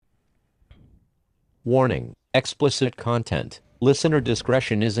Warning, explicit content. Listener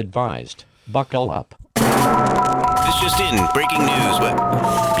discretion is advised. Buckle up. This just in. Breaking news. What?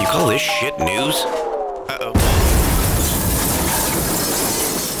 You call this shit news? Uh-oh.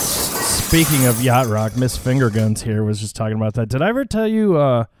 Speaking of yacht rock, Miss Fingerguns here was just talking about that. Did I ever tell you,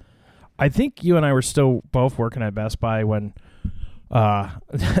 I think you and I were still both working at Best Buy when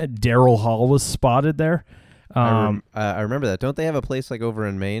Daryl Hall was spotted there. I remember that. Don't they have a place like over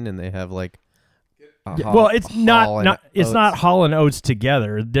in Maine and they have like well, it's not Hall and Oates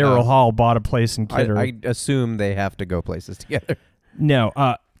together. Daryl Hall bought a place in Kidder. I assume they have to go places together. No,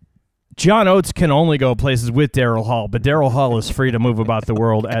 John Oates can only go places with Daryl Hall, but Daryl Hall is free to move about the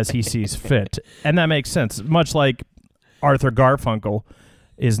world as he sees fit. And that makes sense. Much like Arthur Garfunkel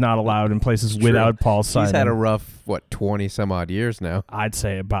is not allowed in places without Paul Simon. He's had a rough, 20-some-odd years now. I'd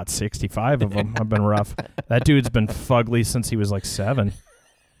say about 65 of them have been rough. That dude's been fugly since he was like 7.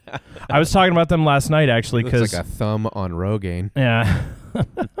 I was talking about them last night, actually. Looks like a thumb on Rogaine. Yeah.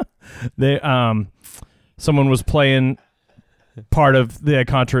 Someone was playing part of the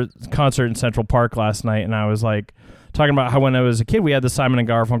concert in Central Park last night, and I was like talking about how when I was a kid we had the Simon and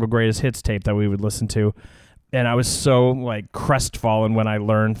Garfunkel Greatest Hits tape that we would listen to, and I was so like crestfallen when I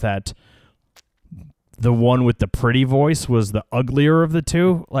learned that the one with the pretty voice was the uglier of the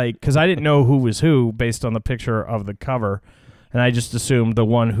two, like because I didn't know who was who based on the picture of the cover, and I just assumed the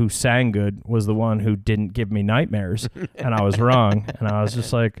one who sang good was the one who didn't give me nightmares, and I was wrong, and I was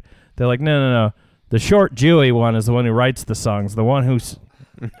just like, they're like, no. The short, Jewy one is the one who writes the songs. The one who's...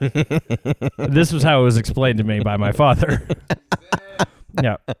 This was how it was explained to me by my father.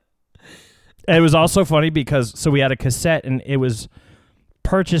 Yeah. And it was also funny because... So we had a cassette, and it was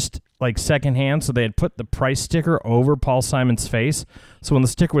purchased like secondhand, so they had put the price sticker over Paul Simon's face. So when the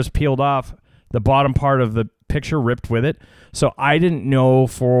sticker was peeled off, the bottom part of the picture ripped with it. So I didn't know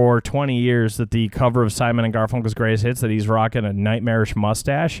for 20 years that the cover of Simon and Garfunkel's Greatest Hits that he's rocking a nightmarish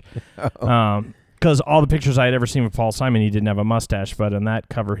mustache. Because all the pictures I had ever seen with Paul Simon, he didn't have a mustache, but in that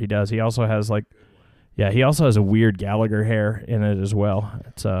cover he does. He also has he also has a weird Gallagher hair in it as well.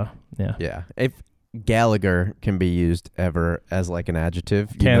 It's Yeah. If Gallagher can be used ever as like an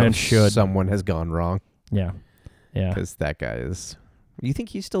adjective, should. Someone has gone wrong. Yeah. Because that guy is... You think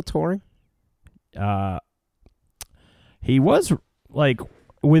he's still touring? He was like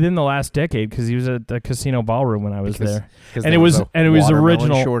within the last decade because he was at the Casino Ballroom when I was there, and it was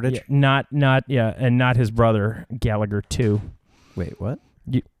original shortage. Not and not his brother Gallagher too. Wait, what?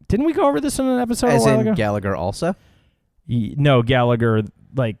 Didn't we go over this in an episode As a while in ago? Gallagher also? No, Gallagher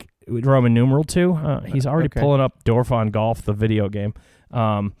like Roman numeral 2. He's already pulling up Dorfon Golf, the video game.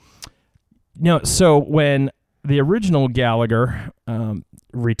 No, so when the original Gallagher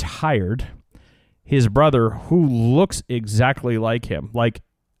retired, his brother, who looks exactly like him,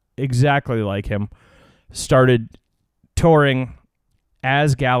 started touring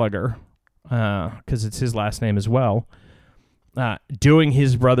as Gallagher, because it's his last name as well, doing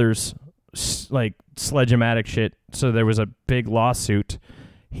his brother's like sledge-o-matic shit. So there was a big lawsuit.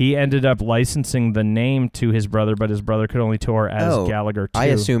 He ended up licensing the name to his brother, but his brother could only tour as Gallagher too. I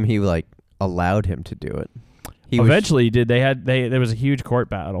assume he allowed him to do it. Eventually, he did. There was a huge court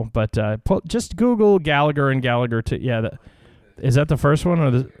battle, but just Google Gallagher and Gallagher. Is that the first one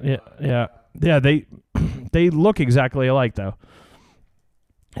or the? Yeah. They look exactly alike though.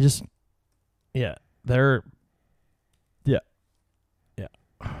 They're.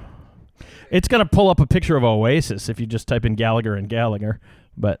 It's gonna pull up a picture of Oasis if you just type in Gallagher and Gallagher,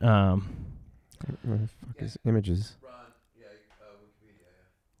 but Where the fuck is images?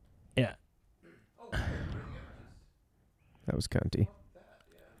 Yeah. That was cunty.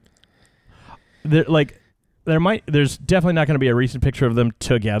 There's definitely not going to be a recent picture of them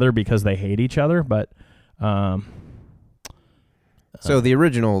together because they hate each other, but so the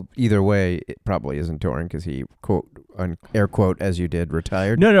original, either way, it probably isn't touring because he, quote, air quote, as you did,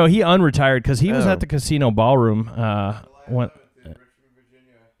 retired. No, he unretired because he was at the Casino Ballroom.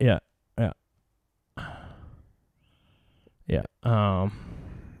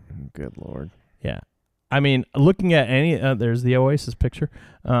 Good Lord. Yeah. I mean, looking at there's the Oasis picture.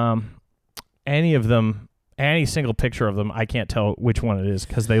 Any of them, any single picture of them, I can't tell which one it is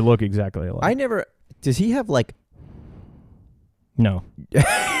because they look exactly alike. Does he have like... No.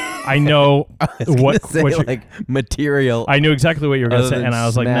 I know material. I knew exactly what you were going to say, and I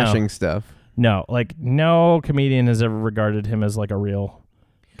was like, no. Smashing stuff. No, like no comedian has ever regarded him as like a real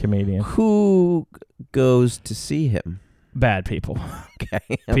comedian. Who goes to see him? Bad people. Okay.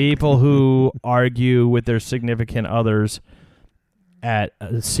 People who argue with their significant others at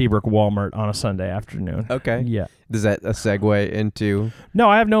Seabrook Walmart on a Sunday afternoon. Okay. Yeah. Is that a segue into? No,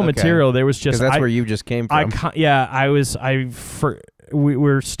 I have no Okay. material. There was Because just that's where you just came from. We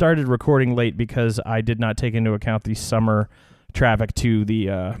were started recording late because I did not take into account the summer traffic to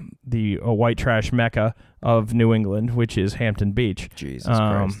the white trash mecca of New England, which is Hampton Beach. Jesus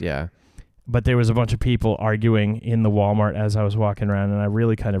Christ. Yeah. But there was a bunch of people arguing in the Walmart as I was walking around, and I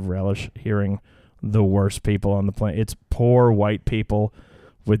really kind of relish hearing the worst people on the planet. It's poor white people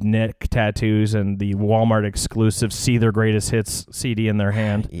with neck tattoos and the Walmart exclusive See Their Greatest Hits CD in their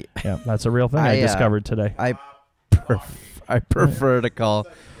hand. Yeah, that's a real thing I discovered today. I prefer to call.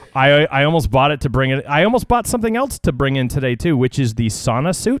 I almost bought it to bring it. I almost bought something else to bring in today too, which is the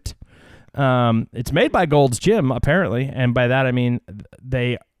sauna suit. It's made by Gold's Gym apparently, and by that I mean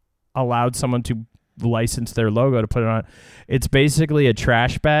they allowed someone to license their logo to put it on. It's basically a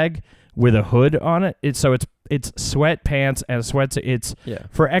trash bag with a hood on it. It's sweatpants and sweats. It's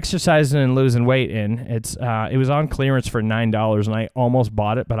for exercising and losing weight in. It was on clearance for $9, and I almost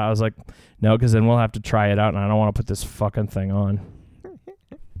bought it, but I was like, no, because then we'll have to try it out, and I don't want to put this fucking thing on.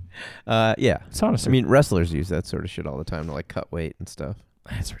 Yeah. It's honestly, I mean, wrestlers use that sort of shit all the time to like cut weight and stuff.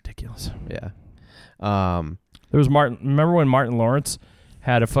 it's ridiculous. Yeah. There was Martin. Remember when Martin Lawrence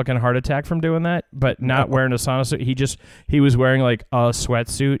had a fucking heart attack from doing that, but not wearing a sauna suit? He was wearing like a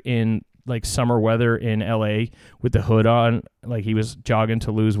sweatsuit in like summer weather in LA with the hood on, like he was jogging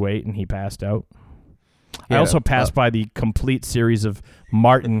to lose weight, and he passed out. I also passed by the complete series of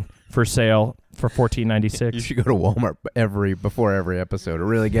Martin for sale for $14.96. You should go to Walmart before every episode. It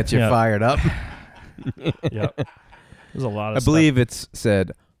really gets you fired up. Yeah, there's a lot of. I stuff. believe it's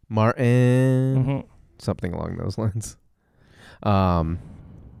said Martin, Mm-hmm. something along those lines.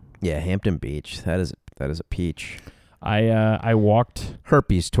 Yeah, Hampton Beach. That is a peach. I walked.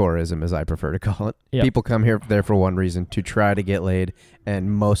 Herpes tourism, as I prefer to call it. Yep. People come there for one reason, to try to get laid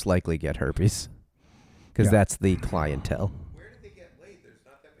and most likely get herpes, because that's the clientele. Where did they get laid? There's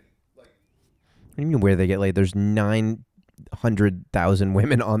not that many. Like, What do you mean where they get laid? There's 900,000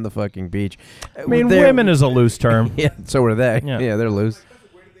 women on the fucking beach. I mean, women is a loose term. Yeah, so are they. Yeah. Yeah, they're loose.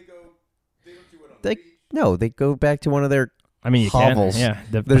 where did they go? They don't do it on the beach. No, they go back to one of their I mean, you hovels. can.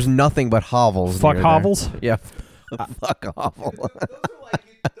 Yeah, There's nothing but hovels. fuck near there. hovels. Yeah, fuck hovel. Those are like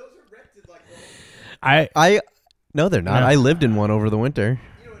those are rented like. No, they're not. No. I lived in one over the winter.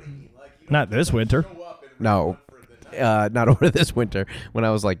 You know what I mean? Like you Not this winter. go up and No, for the night. not over this winter. When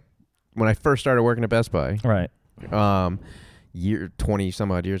I first started working at Best Buy, Right. 20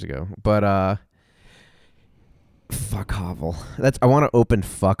 some odd years ago. But fuck hovel. I want to open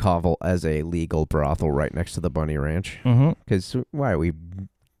fuck hovel as a legal brothel right next to the Bunny Ranch. Mm-hmm. Because why are we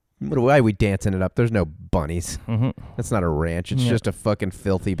dancing it up? There's no bunnies. Mm-hmm. That's not a ranch. It's Yeah. just a fucking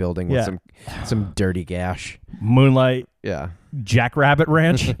filthy building with some dirty gash. Moonlight Yeah. Jackrabbit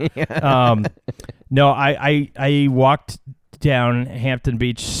Ranch. No, I walked down Hampton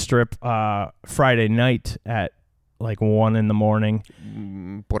Beach Strip Friday night at like 1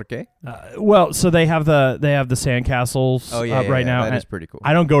 a.m. Por qué? Well, so they have the sandcastles up right now. That and is pretty cool.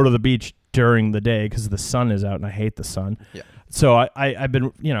 I don't go to the beach during the day because the sun is out and I hate the sun. Yeah. So I've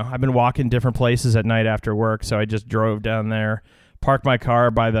been walking different places at night after work. So I just drove down there, parked my car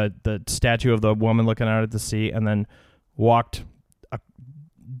by the statue of the woman looking out at the sea, and then walked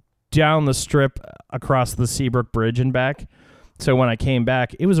down the strip across the Seabrook Bridge and back. So when I came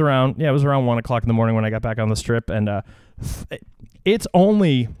back, it was around 1 o'clock in the morning when I got back on the strip, and it's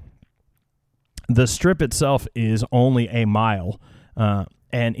only, the strip itself is only a mile,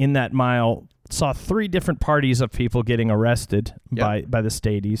 and in that mile saw 3 different parties of people getting arrested by the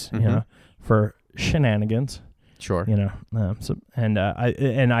stadies, for shenanigans. Sure.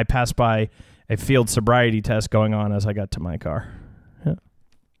 I passed by a field sobriety test going on as I got to my car. Yeah.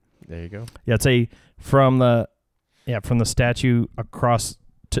 There you go. Yeah, it's from the statue across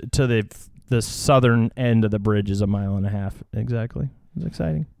to the southern end of the bridge is 1.5 miles. Exactly. It's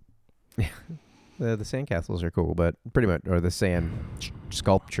exciting. The sandcastles are cool, but pretty much, or the sand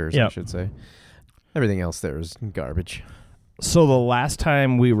sculptures, I Yep. should say. Everything else there is garbage. So the last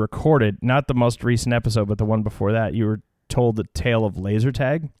time we recorded, not the most recent episode, but the one before that, you were told the tale of laser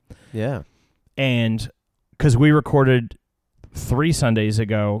tag. Yeah. And because we recorded 3 Sundays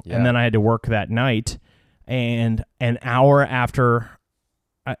ago, Yeah. and then I had to work that night, and an hour after,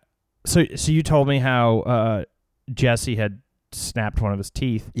 so you told me how Jesse had snapped one of his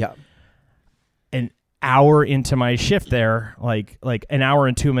teeth. Yeah. An hour into my shift there, like an hour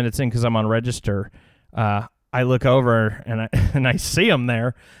and 2 minutes in, because I'm on register, I look over and I see him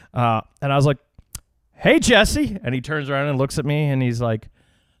there, and I was like, "Hey, Jesse," and he turns around and looks at me, and he's like,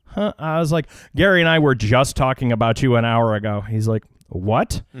 huh? I was like, Gary and I were just talking about you an hour ago. He's like,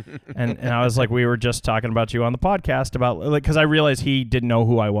 what? and I was like, we were just talking about you on the podcast about like, because I realized he didn't know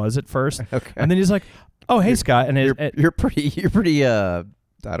who I was at first. Okay. And then he's like, oh, hey, Scott. And You're pretty. I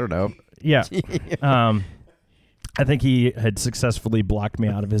don't know. yeah. I think he had successfully blocked me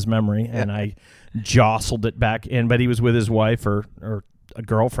out of his memory, and I jostled it back in. But he was with his wife or a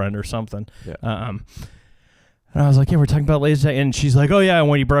girlfriend or something. Yeah. And I was like, yeah, we're talking about laser tag. And she's like, oh, yeah, and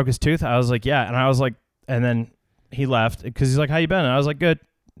when he broke his tooth? I was like, yeah. And I was like, and then he left because he's like, how you been? And I was like, good.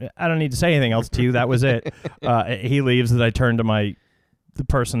 I don't need to say anything else to you. That was it. He leaves, and I turned to the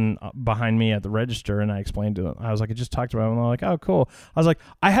person behind me at the register, and I explained to him. I was like, I just talked about him. And they're like, oh, cool. I was like,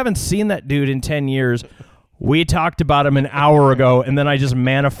 I haven't seen that dude in 10 years. We talked about him an hour ago, and then I just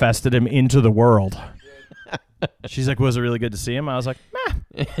manifested him into the world. She's like, was it really good to see him? I was like,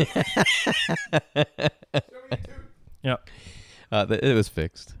 yeah. It was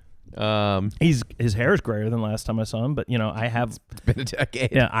fixed. His hair is grayer than last time I saw him, but I have It's been a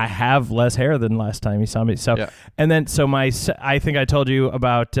decade. Yeah, I have less hair than last time he saw me. So, Yeah. and then I think I told you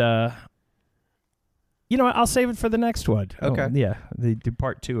about. I'll save it for the next one. Okay. Yeah, the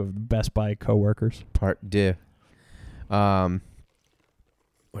part 2 of the Best Buy coworkers. Part 2.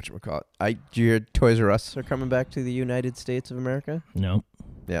 Whatchamacallit? Do you hear Toys R Us are coming back to the United States of America? No,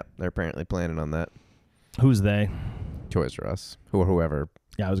 Yeah, they're apparently planning on that. who's they? Toys R Us, whoever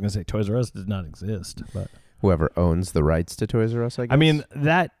Yeah, I was gonna say Toys R Us does not exist, but owns the rights to Toys R Us. I guess. I mean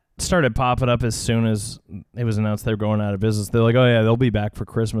that started popping up as soon as it was announced they were going out of business. They're like, oh yeah, they'll be back for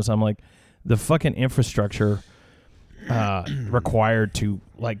Christmas. I'm like, the fucking infrastructure required to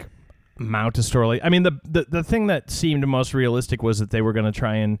like mount a store. Like, I mean, the thing that seemed most realistic was that they were going to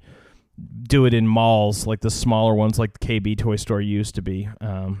try and do it in malls, like the smaller ones, like the KB Toy Store used to be.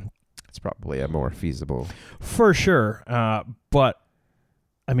 it's probably a more feasible. For sure. But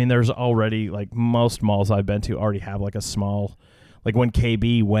I mean, there's already like most malls I've been to already have like a small, like when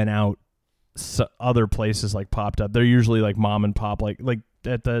KB went out, other places like popped up. They're usually like mom and pop, like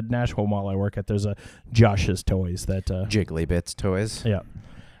at the Nashville Mall I work at, there's a Josh's Toys that Jiggly Bits toys. yeah.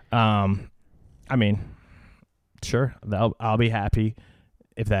 I mean, sure, I'll be happy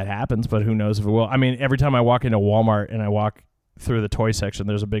if that happens, but who knows if it will. I mean, every time I walk into Walmart and I walk through the toy section,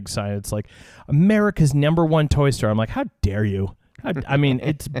 there's a big sign. It's like America's #1 toy store. I'm like, how dare you? I mean,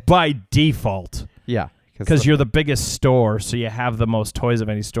 it's by default. Yeah, Because you're the biggest store, so you have the most toys of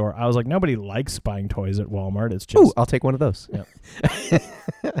any store. I was like, nobody likes buying toys at Walmart. It's just I'll take one of those.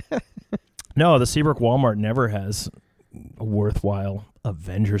 no. The Seabrook Walmart never has worthwhile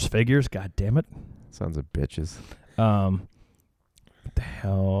Avengers figures. God damn it! Sons of bitches. What the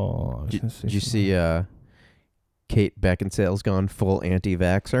hell? I was gonna say Did you something. see Kate Beckinsale's gone full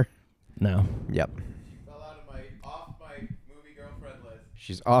anti-vaxxer? No. Yep. Fell out of off my movie girlfriend list.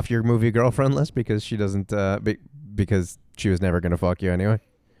 She's off your movie girlfriend list because she doesn't because she was never gonna fuck you anyway.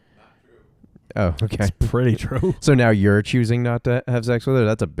 Oh, okay. It's pretty true. So now you're choosing not to have sex with her?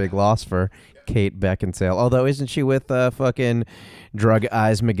 That's a big loss for Kate Beckinsale. Although, isn't she with fucking Drug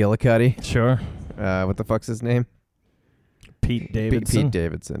Eyes McGillicuddy? Sure. What the fuck's his name? Pete Davidson. Pete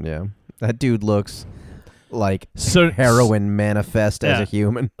Davidson, yeah. That dude looks like So heroin manifest as Yeah. a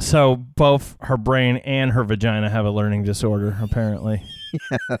human. So both her brain and her vagina have a learning disorder, apparently.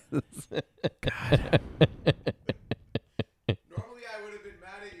 Normally I would have been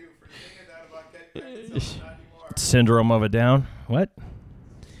mad at you for saying that about Kate Beckinsale, but not anymore. Syndrome of a Down. What?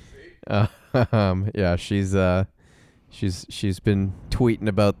 Yeah, she's been tweeting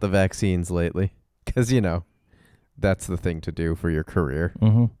about the vaccines lately because that's the thing to do for your career.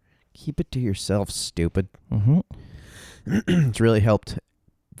 Mm-hmm. Keep it to yourself, stupid. Mm-hmm. It's really helped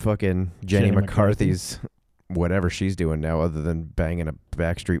fucking Jenny Jenny McCarthy's whatever she's doing now, other than banging a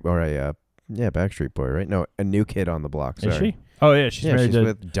Backstreet Boy, right? No, a new kid on the block. Is Sorry. she? Oh yeah, she's married she's to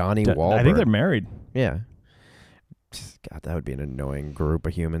with Donnie to- Wahlberg. I think they're married. Yeah. God, that would be an annoying group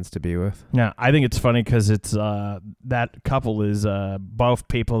of humans to be with. Yeah, I think it's funny because it's that couple is both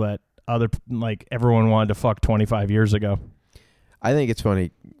people that everyone wanted to fuck 25 years ago. I think it's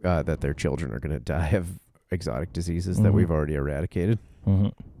funny that their children are going to die of exotic diseases that Mhm. we've already eradicated. Mm-hmm.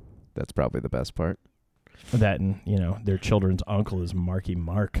 That's probably the best part. That and their children's uncle is Marky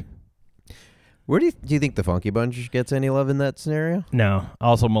Mark. Where do you think the Funky Bunch gets any love in that scenario? No,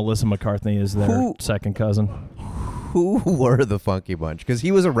 also Melissa McCarthy is their Who- second cousin. Who were the Funky Bunch? Because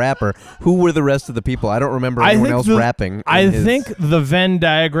he was a rapper. Who were the rest of the people? I don't remember I anyone think else the- rapping. I in his- think the Venn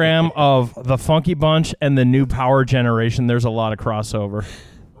diagram of the Funky Bunch and the New Power Generation, there's a lot of crossover.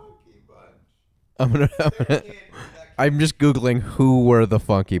 I'm just Googling who were the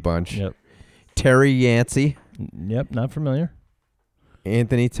Funky Bunch. Yep. Terry Yancey, Yep, not familiar.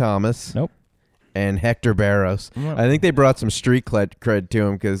 Anthony Thomas. Nope. And Hector Barros. Yep. I think they brought some street cred to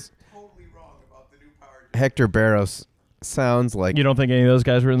him because Totally wrong about the new power. Hector Barros sounds like You don't think any of those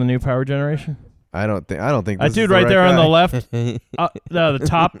guys were in the new power generation? I don't think That this dude is the right there on the guy. left,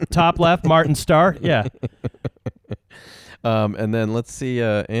 the top left, Martin Starr. Yeah. And then let's see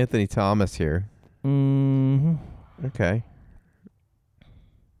Anthony Thomas here. hmm Okay.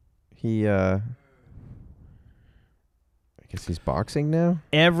 He I guess he's boxing now.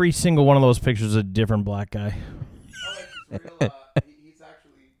 Every single one of those pictures is a different black guy. Oh, like he's real. He's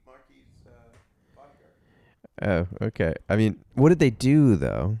actually Marquis' bodyguard. Oh, okay. I mean, what did they do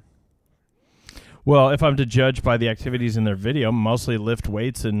though? Well, if I'm to judge by the activities in their video, mostly lift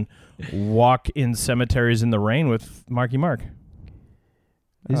weights and walk in cemeteries in the rain with Marky Mark.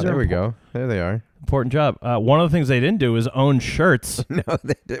 These There are we go. There they are. Important job. One of the things they didn't do is own shirts. No,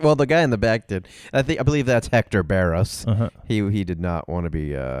 well, the guy in the back did. I believe that's Hector Barros. Uh-huh. He did not want to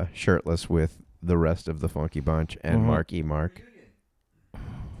be shirtless with the rest of the Funky Bunch and Mhm. Marky Mark.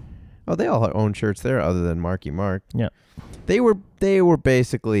 Oh, they all own shirts there, other than Marky Mark. Yeah. They were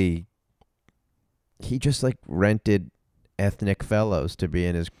basically. He just like rented ethnic fellows to be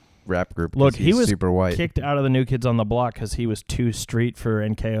in his rap group. 'cause Look, he he's was super white. kicked out of the New Kids on the Block because he was too street for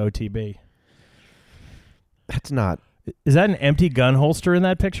NKOTB. That's not. Is that an empty gun holster in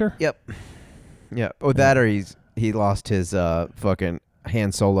that picture? Yep. Yeah. Oh, that or he lost his fucking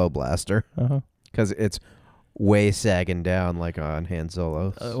Han Solo blaster Uh-huh. because it's way sagging down like on Han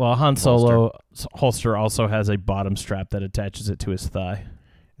Solo's. Well, Han Solo holster also has a bottom strap that attaches it to his thigh.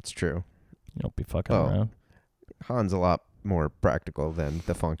 It's true. You don't be fucking Oh. around. Han's a lot more practical than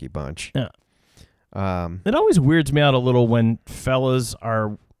the Funky Bunch. Yeah. Um. It always weirds me out a little when fellas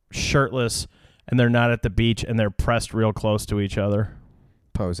are shirtless and they're not at the beach and they're pressed real close to each other.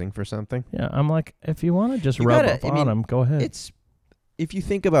 Posing for something. Yeah, I'm like, if you want to just You rub gotta- up I on mean, them, go ahead. It's if you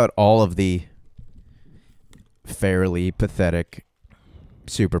think about all of the fairly pathetic,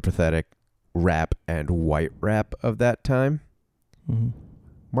 super pathetic rap and white rap of that time, Mhm.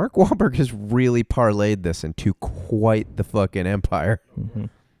 Mark Wahlberg has really parlayed this into quite the fucking empire. Mhm.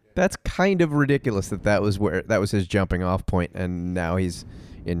 That's kind of ridiculous that was his jumping off point, and now he's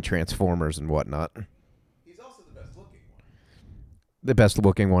in Transformers and whatnot. He's also the best looking one. The best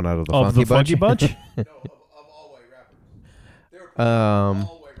looking one out of the Of Funky the Funky Bunch? No, of all white rappers. They're all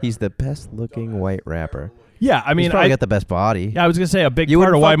white He's the rappers. best looking white rapper. Yeah, I He's mean, probably got the best body. I was gonna say a big You part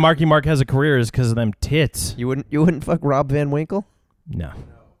wouldn't of why fuck- Marky Mark has a career is because of them tits. You wouldn't fuck Rob Van Winkle? No,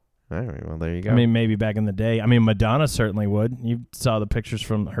 All right, well there you go. I mean maybe back in the day. I mean Madonna certainly would. You saw the pictures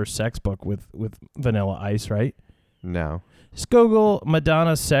from her sex book with Vanilla Ice, right? no. Just Google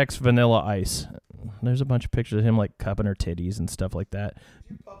Madonna sex Vanilla Ice. There's a bunch of pictures of him like cupping her titties and stuff like that.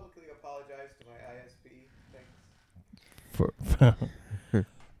 Did you publicly apologize to my ISP? Thanks. For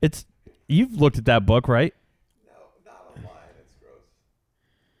it's you've looked at that book, right? No, not online. It's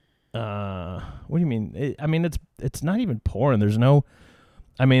gross. What do you mean? I mean it's not even porn. There's no.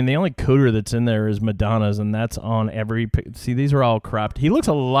 I mean, the only cooter that's in there is Madonna's, and that's on every. See, these are all cropped. He looks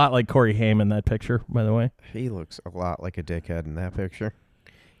a lot like Corey Haim in that picture, by the way. He looks a lot like a dickhead in that picture.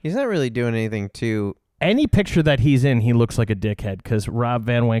 He's not really doing anything too. Any picture that he's in, he looks like a dickhead because Rob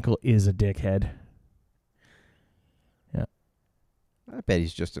Van Winkle is a dickhead. Yeah. I bet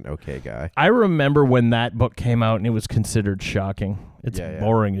he's just an okay guy. I remember when that book came out and it was considered shocking. It's Yeah, yeah.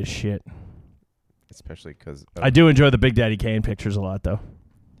 boring as shit. Especially because I do enjoy the Big Daddy Kane pictures a lot, though.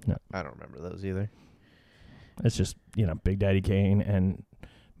 I don't remember those either. It's just, Big Daddy Kane and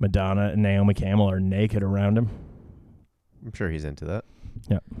Madonna and Naomi Campbell are naked around him. I'm sure he's into that.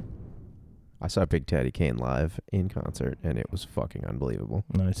 Yeah. I saw Big Daddy Kane live in concert, and it was fucking unbelievable.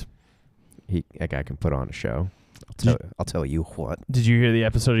 Nice. That guy can put on a show. Did I'll tell you what. Did you hear the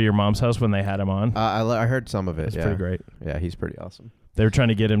episode of Your Mom's House when they had him on? I heard some of it. It's Yeah, pretty great. Yeah, he's pretty awesome. They were trying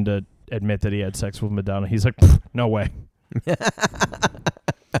to get him to admit that he had sex with Madonna. He's like, no way.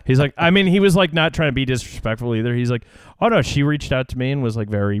 He's like, I mean, he was like not trying to be disrespectful either. He's like, oh no, she reached out to me and was like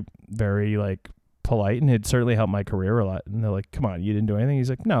very, very like polite, and it certainly helped my career a lot. And they're like, come on, you didn't do anything. He's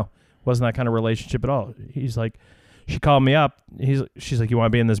like, no, wasn't that kind of relationship at all. He's like, she called me up. She's like, you want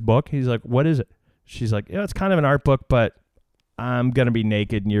to be in this book? He's like, what is it? She's like, yeah, it's kind of an art book, but I'm gonna be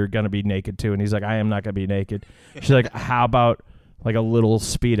naked and you're gonna be naked too. And he's like, I am not gonna be naked. She's like, how about like a little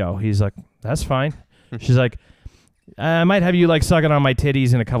Speedo? He's like, that's fine. She's like, I might have you like sucking on my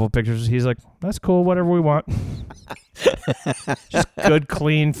titties in a couple pictures. He's like, that's cool, whatever we want. Just good,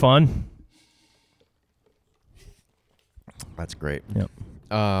 clean fun. That's great. Yep.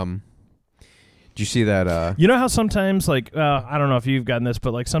 Did you see that? You know how sometimes like I don't know if you've gotten this,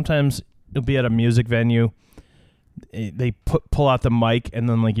 but like sometimes you'll be at a music venue, they pull out the mic and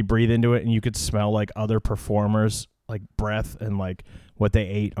then like you breathe into it and you could smell like other performers like breath and like what they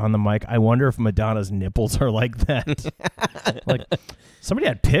ate on the mic. I wonder if Madonna's nipples are like that. Like somebody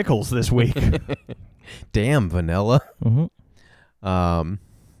had pickles this week. Damn, Vanilla. Mm-hmm. All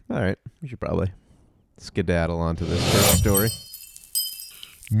right, we should probably skedaddle onto this first story.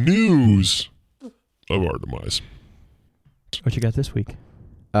 News of our demise. What you got this week?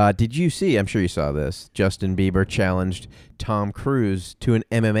 Did you see? I'm sure you saw this. Justin Bieber challenged Tom Cruise to an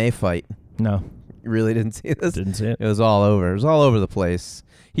MMA fight. No. You really didn't see this? Didn't see it. It was all over. It was all over the place.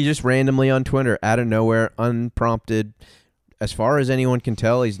 He just randomly on Twitter, out of nowhere, unprompted. As far as anyone can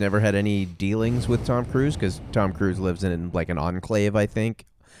tell, he's never had any dealings with Tom Cruise because Tom Cruise lives in like an enclave, I think,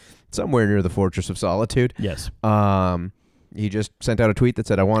 somewhere near the Fortress of Solitude. Yes. He just sent out a tweet that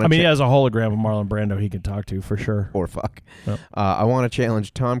said, "I want to." I mean, he has a hologram of Marlon Brando he can talk to for sure. Or fuck. Yep. I want to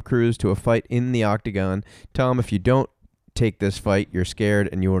challenge Tom Cruise to a fight in the octagon. Tom, if you don't take this fight, you're scared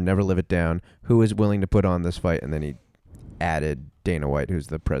and you will never live it down. Who is willing to put on this fight? And then he added Dana White, who's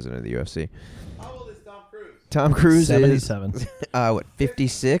the president of the UFC. How old is Tom Cruise? Tom Cruise 77. is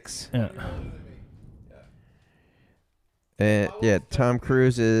 56? Yeah. Yeah, Tom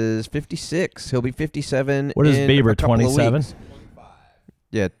Cruise is 56. He'll be 57. What is in Bieber, a couple of 27? weeks.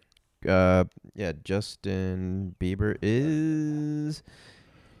 Yeah, Justin Bieber is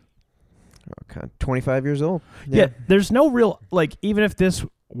 25 years old. Yeah, there's no real, like, even if this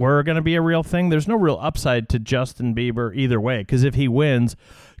were going to be a real thing, there's no real upside to Justin Bieber either way. Because if he wins,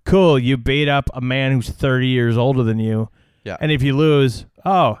 cool, you beat up a man who's 30 years older than you. Yeah. And if you lose,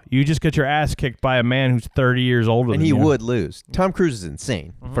 you just get your ass kicked by a man who's 30 years older And than he you. would lose. Tom Cruise is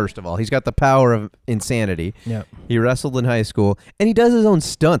insane, first of all. He's got the power of insanity. Yeah. He wrestled in high school, and he does his own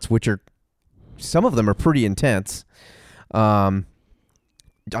stunts, which are, some of them are pretty intense. I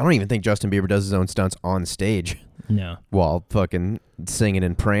don't even think Justin Bieber does his own stunts on stage No. while fucking singing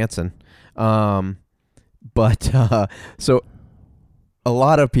and prancing. So a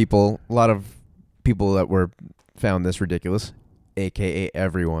lot of people that were found this ridiculous, aka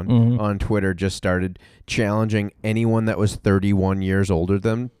everyone on Twitter, just started challenging anyone that was 31 years older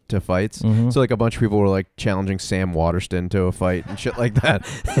than them to fights. So like a bunch of people were like challenging Sam Waterston to a fight and shit like that,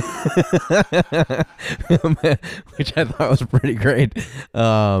 which I thought was pretty great.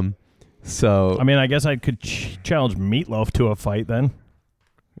 So I mean, I guess I could challenge Meatloaf to a fight then.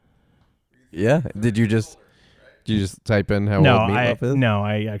 yeah, did you just type in how old Meatloaf is? No,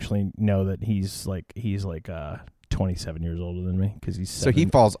 I actually know that he's like 27 years older than me because he's So he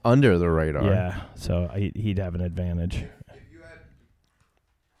falls under the radar. Yeah, so he'd have an advantage.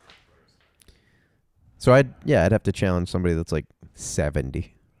 So I'd have to challenge somebody that's like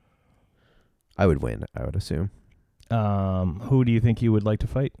 70. I would win, I would assume. Who do you think you would like to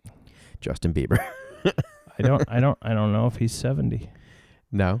fight? Justin Bieber. I don't know if he's 70.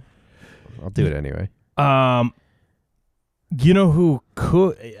 No. I'll do it anyway. You know who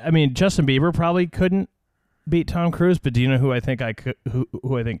could? I mean, Justin Bieber probably couldn't beat Tom Cruise, but do you know who I think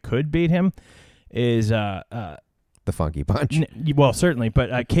who I think could beat him? Is The Funky Punch. well, certainly,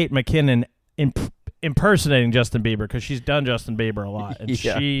 but Kate McKinnon impersonating Justin Bieber because she's done Justin Bieber a lot, and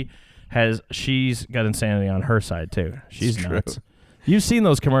Yeah. she's got insanity on her side too. She's It's nuts. true. You've seen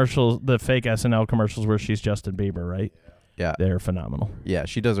those commercials, the fake SNL commercials where she's Justin Bieber, right? Yeah. They're phenomenal. Yeah,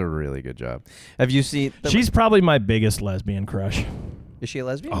 she does a really good job. Have you seen... She's probably my biggest lesbian crush. Is she a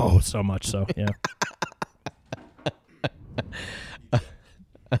lesbian? Oh, so much so, yeah.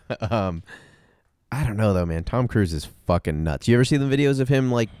 I don't know though, man. Tom Cruise is fucking nuts. You ever see the videos of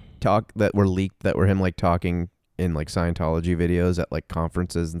him like that were leaked that were him like talking in like Scientology videos at like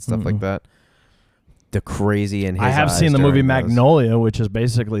conferences and stuff like that? The crazy in his I have eyes seen the movie during those. Magnolia, which is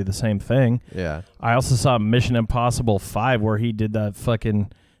basically the same thing. Yeah. I also saw Mission Impossible 5 where he did that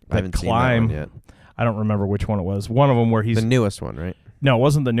fucking I haven't climb. seen that one yet. I don't remember which one it was. One of them where he's The newest one, right? no, it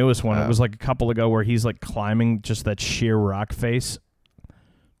wasn't the newest one. Oh. It was like a couple ago where he's like climbing just that sheer rock face.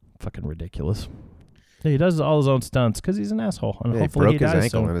 Fucking ridiculous. Yeah, he does all his own stunts because he's an asshole, and Yeah, he hopefully broke he his dies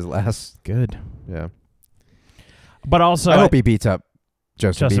ankle soon. in his last. Good, Yeah. but also I hope he beats up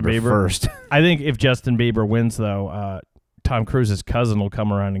Justin Justin Bieber Bieber. first. I think if Justin Bieber wins, though, Tom Cruise's cousin will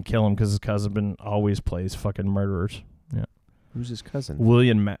come around and kill him because his cousin always plays fucking murderers. Yeah, Who's his cousin?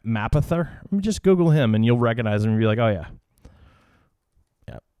 William Mapother. Just Google him and you'll recognize him and be like, oh yeah,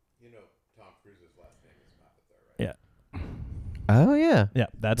 You know Tom Cruise's last name is Mapother, right? Oh yeah. yeah.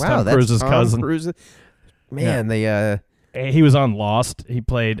 That's Wow, Tom that's Cruise's Tom cousin. Cruise. Man, they He was on Lost. He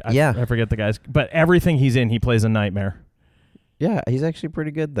played. Yeah. I forget the guy's, but everything he's in, he plays a nightmare. yeah, he's actually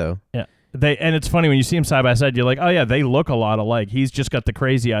pretty good though. Yeah. And it's funny when you see them side by side, you're like, oh yeah, they look a lot alike. He's just got the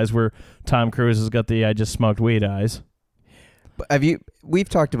crazy eyes where Tom Cruise has got the I just smoked weed eyes. But we've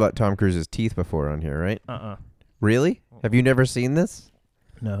talked about Tom Cruise's teeth before on here, right? Really? Have you never seen this?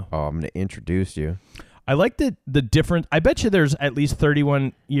 No. Oh, I'm going to introduce you. I like the different. I bet you there's at least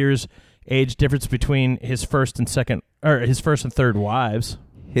 31 years age difference between his first and third wives.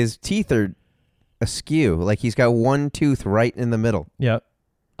 His teeth are askew. Like he's got one tooth right in the middle. Yeah.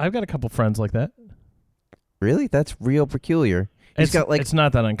 I've got a couple friends like that. Really? That's real peculiar. It's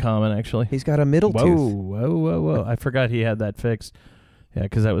not that uncommon, actually. He's got a middle tooth. Whoa. I forgot he had that fixed. Yeah,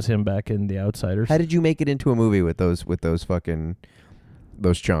 because that was him back in The Outsiders. How did you make it into a movie with those chompers?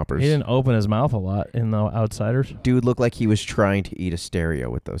 He didn't open his mouth a lot in The Outsiders. Dude looked like he was trying to eat a stereo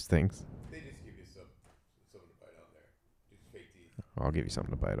with those things. They just give you something to bite on there. Just fake teeth. I'll give you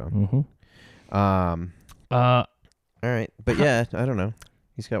something to bite on. Mm-hmm. All right. But yeah, I don't know.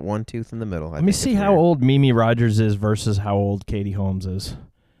 He's got one tooth in the middle. Let me see how old Mimi Rogers is versus how old Katie Holmes is.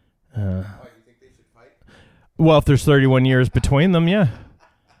 You think they should fight? Well, if there's 31 years between them, yeah.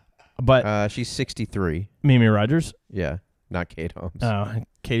 But she's 63. Mimi Rogers? Yeah, not Kate Holmes.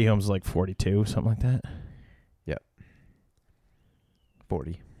 Katie Holmes is like 42, something like that. Yep.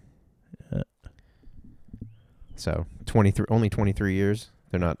 40. So 23, only 23 years.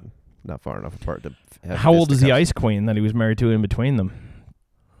 They're not far enough apart to have How old is the fisticuffs. Ice Queen that he was married to in between them?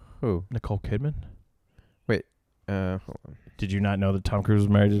 Who? Nicole Kidman? Hold on. Did you not know that Tom Cruise was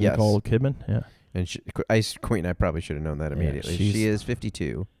married to Yes. Nicole Kidman? Yeah. And Ice Queen, I probably should have known that immediately. she's- She is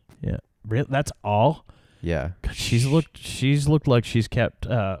 52. Yeah. Really? That's all? Yeah. God, she's looked like she's kept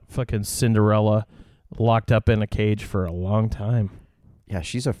fucking Cinderella locked up in a cage for a long time. Yeah,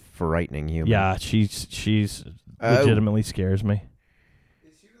 she's a frightening human. Yeah, she's legitimately scares me.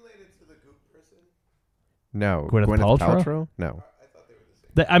 Is she related to the Goop person? No. Gwyneth Paltrow? No. I thought they were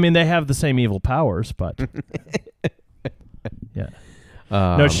the same. They have the same evil powers, but yeah.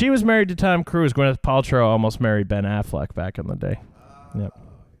 No, she was married to Tom Cruise. Gwyneth Paltrow almost married Ben Affleck back in the day. Yep.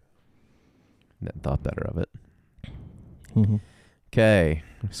 Thought better of it. Mm-hmm. Okay,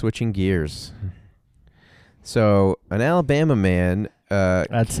 switching gears. So, an Alabama man...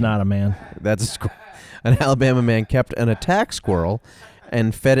 That's not a man. An Alabama man kept an attack squirrel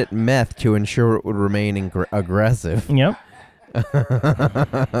and fed it meth to ensure it would remain aggressive. Yep.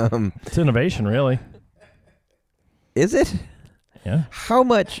 It's innovation, really. Is it? Yeah. How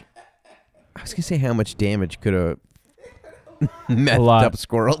much... I was going to say how much damage could a methed lot. up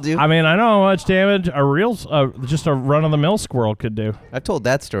squirrel do? I mean, I know how much damage just a run-of-the-mill squirrel could do I've told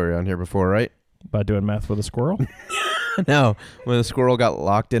that story on here before, right? by doing meth with a squirrel. No, when the squirrel got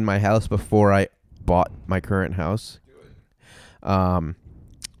locked in my house before I bought my current house.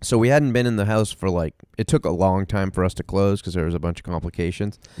 So we hadn't been in the house for it took a long time for us to close because there was a bunch of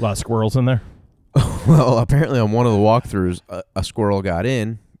complications. A lot of squirrels in there. Well, apparently on one of the walkthroughs, a squirrel got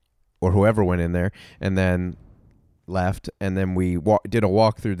in, or whoever went in there, and then left, and then we did a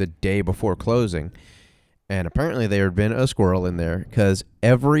walkthrough the day before closing, and apparently there had been a squirrel in there because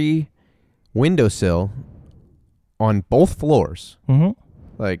every windowsill on both floors,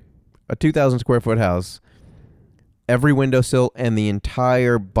 like a 2,000 square foot house, every windowsill and the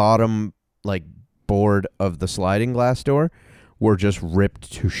entire bottom board of the sliding glass door were just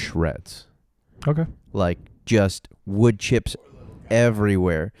ripped to shreds. Okay. Just wood chips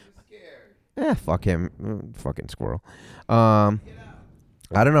everywhere. Fuck him. Fucking squirrel. I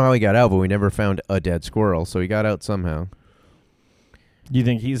don't know how he got out, but we never found a dead squirrel, so he got out somehow. Do you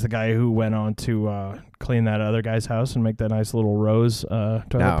think he's the guy who went on to clean that other guy's house and make that nice little rose toilet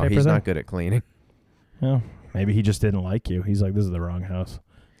paper he's thing? not good at cleaning. Yeah. Maybe he just didn't like you. He's like, this is the wrong house.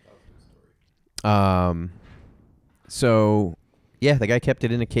 So, yeah, the guy kept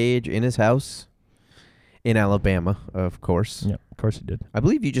it in a cage in his house in Alabama, of course. Yeah, of course he did. I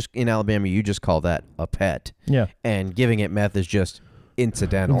believe in Alabama, you just call that a pet. Yeah. And giving it meth is just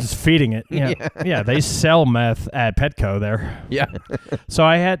incidental. Just feeding it. Yeah. Yeah, they sell meth at Petco there. Yeah.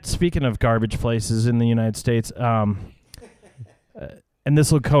 So speaking of garbage places in the United States, and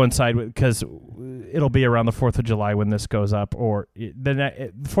this will coincide with, because it'll be around the 4th of July when this goes up, or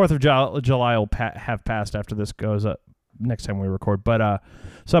the 4th of July will have passed after this goes up next time we record. But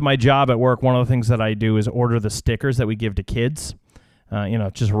so at my job at work, one of the things that I do is order the stickers that we give to kids.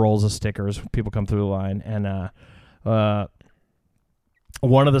 Just rolls of stickers. People come through the line, and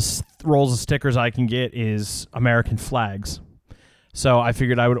one of the rolls of stickers I can get is American flags. So I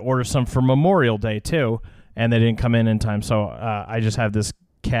figured I would order some for Memorial Day too, and they didn't come in time. So I just have this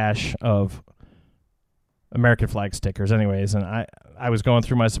cache of American flag stickers anyways. And I was going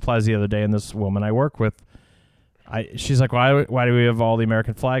through my supplies the other day, and this woman I work with, she's like, why do we have all the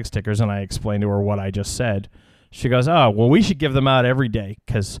American flag stickers? And I explained to her what I just said. She goes, oh, well, we should give them out every day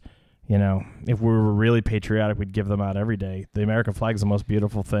because, you know, if we were really patriotic, we'd give them out every day. The American flag is the most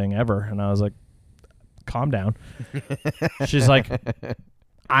beautiful thing ever. And I was like, calm down. She's like,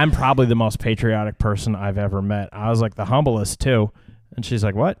 I'm probably the most patriotic person I've ever met. I was like, the humblest too. And she's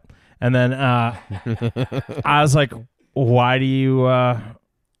like, what? And then I was like, why do you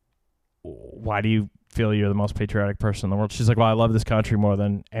feel you're the most patriotic person in the world? She's like, well, I love this country more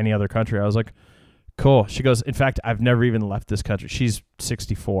than any other country. I was like, cool. She goes, in fact, I've never even left this country. She's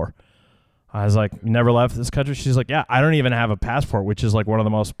 64. I was like, never left this country? She's like, yeah, I don't even have a passport, which is like one of the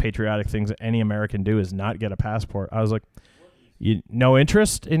most patriotic things that any American do is not get a passport. I was like, you no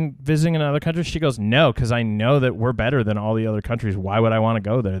interest in visiting another country? She goes, no, because I know that we're better than all the other countries. Why would I want to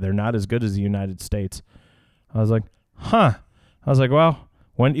go there? They're not as good as the United States. I was like, huh. I was like, well,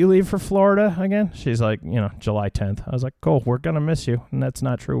 when do you leave for Florida again? She's like, July 10th. I was like, cool, we're going to miss you. And that's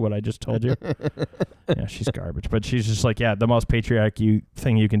not true what I just told you. Yeah, she's garbage. But she's just like, yeah, the most patriotic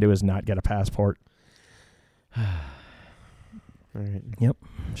thing you can do is not get a passport. All right. Yep.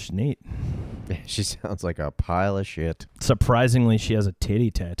 She's neat. She sounds like a pile of shit. Surprisingly, she has a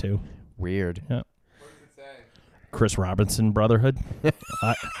titty tattoo. Weird. Yeah. What does it say? Chris Robinson Brotherhood.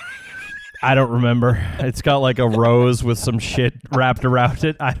 I don't remember. It's got like a rose with some shit wrapped around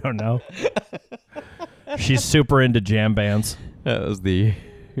it. I don't know. She's super into jam bands. That was the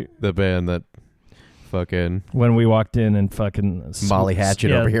band that fucking When we walked in and fucking Molly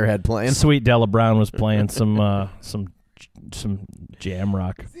Hatchet over here had playing. Sweet Della Brown was playing some jam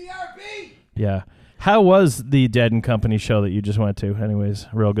rock. CRB! Yeah. How was the Dead and Company show that you just went to? Anyways,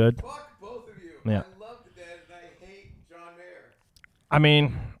 real good? Fuck both of you. Yeah. I love the Dead and I hate John Mayer. I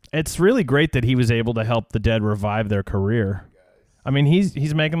mean, it's really great that he was able to help the Dead revive their career. I mean,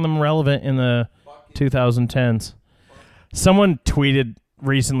 he's making them relevant in the 2010s. Someone tweeted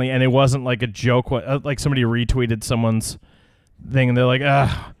recently, and it wasn't like a joke. Like somebody retweeted someone's thing, and they're like,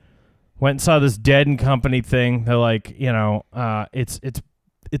 went and saw this Dead and Company thing. They're like, it's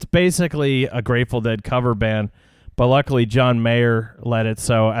basically a Grateful Dead cover band, but luckily John Mayer led it,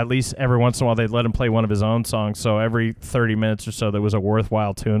 so at least every once in a while they'd let him play one of his own songs, so every 30 minutes or so there was a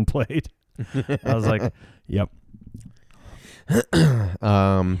worthwhile tune played. I was like, yep. Marijuana.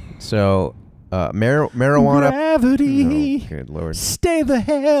 Gravity. Oh, good Lord. Stay the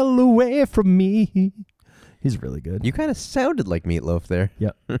hell away from me. He's really good. You kind of sounded like Meatloaf there.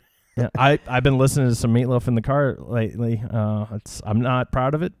 Yep. Yeah, I've been listening to some Meatloaf in the car lately. I'm not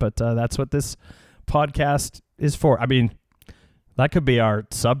proud of it, but that's what this podcast is for. I mean, that could be our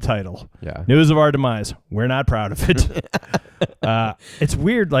subtitle. Yeah. News of our demise. We're not proud of it. It's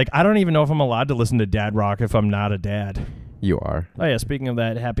weird. Like, I don't even know if I'm allowed to listen to dad rock if I'm not a dad. You are. Oh, yeah. Speaking of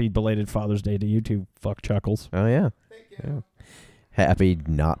that, happy belated Father's Day to you two fuck chuckles. Oh, yeah. Yeah. Happy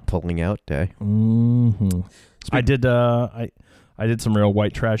not pulling out day. Mm-hmm. I did some real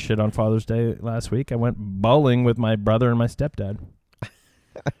white trash shit on Father's Day last week. I went bowling with my brother and my stepdad.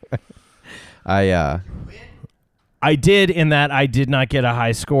 I did, in that I did not get a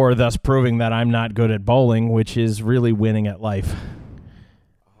high score, thus proving that I'm not good at bowling, which is really winning at life.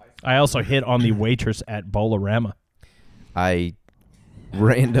 I also hit on the waitress at Bowlarama. I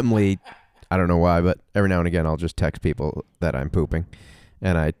randomly, I don't know why, but every now and again I'll just text people that I'm pooping.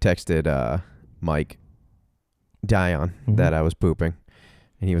 And I texted Mike Dion that I was pooping.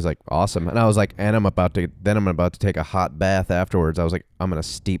 And he was like, awesome. And I was like, and I'm about to take a hot bath afterwards. I was like, I'm going to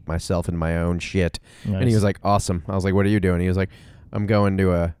steep myself in my own shit. Nice. And he was like, awesome. I was like, what are you doing? He was like, I'm going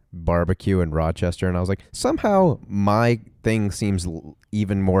to a barbecue in Rochester. And I was like, somehow my thing seems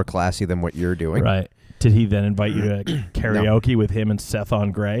even more classy than what you're doing. Right. Did he then invite you to karaoke with him and Seth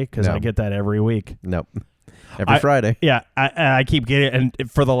on Gray? Because No. I get that every week. Nope. Every Friday. Yeah. I keep getting it.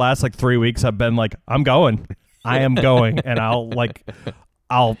 And for the last 3 weeks, I've been like, I'm going. I am going. And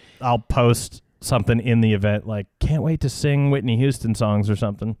I'll post something in the event like, can't wait to sing Whitney Houston songs or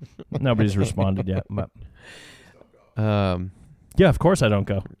something. Nobody's responded yet. But yeah, of course I don't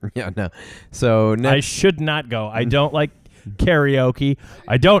go. Yeah, no. So I should not go. I don't like karaoke.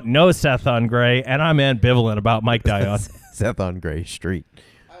 I don't know Seth on Gray, and I'm ambivalent about Mike Dion. Seth on Gray Street.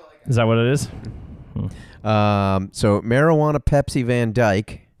 Is that what it is? So Marijuana Pepsi Van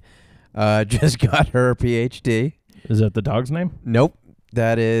Dyke just got her PhD. Is that the dog's name? Nope.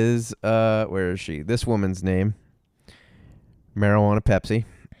 That is, where is she? This woman's name. Marijuana Pepsi.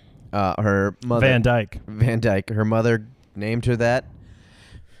 Her mother. Van Dyke. Van Dyke. Her mother named her that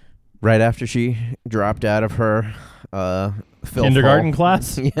right after she dropped out of her Kindergarten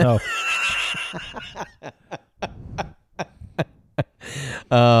class? Yeah.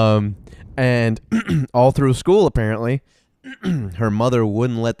 Oh. And all through school, apparently, her mother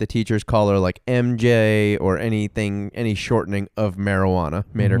wouldn't let the teachers call her like MJ or any shortening of marijuana.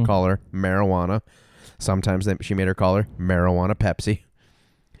 Made her call her marijuana. Sometimes she made her call her marijuana Pepsi.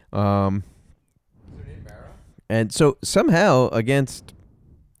 And so somehow, against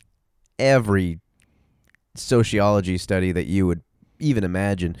every sociology study that you would even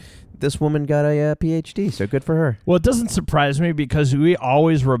imagine, this woman got a PhD, so good for her. Well, it doesn't surprise me because we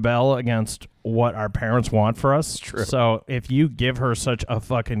always rebel against what our parents want for us. True. So if you give her such a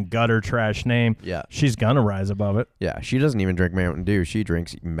fucking gutter trash name, Yeah. she's going to rise above it. Yeah, she doesn't even drink Mountain Dew. She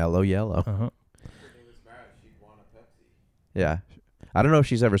drinks Mellow Yellow. Uh-huh. Yeah. I don't know if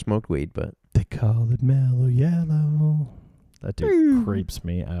she's ever smoked weed, but... They call it Mellow Yellow. That dude creeps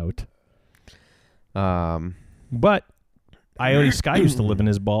me out. But Ione Sky used to live in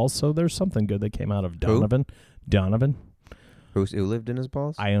his balls, so there's something good that came out of Donovan. Donovan. Who lived in his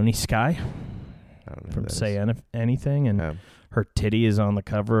balls? Ione Sky I don't know. from Say Anything, and her titty is on the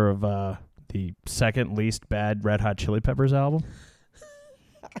cover of the second least bad Red Hot Chili Peppers album,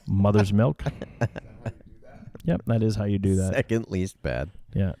 Mother's Milk. Yep, that is how you do that. Second least bad.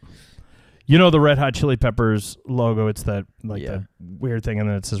 Yeah. You know the Red Hot Chili Peppers logo? It's that Yeah. the weird thing, and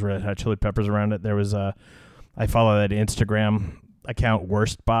then it says Red Hot Chili Peppers around it. There was I follow that Instagram account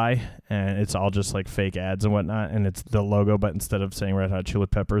Worst Buy, and it's all just like fake ads and whatnot, and it's the logo, but instead of saying Red Hot Chili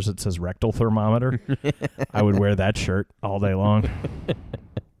Peppers, it says rectal thermometer. I would wear that shirt all day long.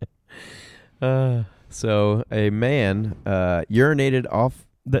 So a man urinated off...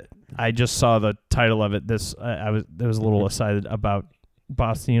 I just saw the title of it. There was a little aside about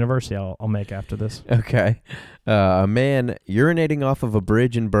Boston University I'll make after this. Okay. A man urinating off of a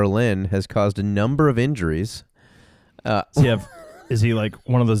bridge in Berlin has caused a number of injuries. Is he like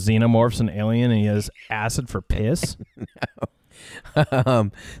one of the xenomorphs in Alien and he has acid for piss?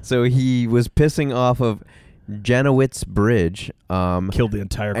 No. So he was pissing off of Janowitz Bridge. Killed the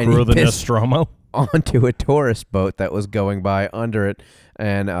entire and crew he of the pissed Nostromo. Onto a tourist boat that was going by under it,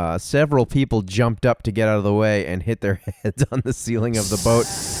 and several people jumped up to get out of the way and hit their heads on the ceiling of the boat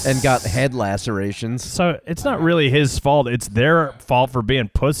and got head lacerations. So it's not really his fault. It's their fault for being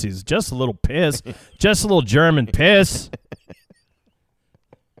pussies. Just a little piss. Just a little German piss.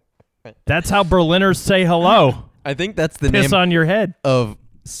 That's how Berliners say hello. I think that's the Piss name on your head. of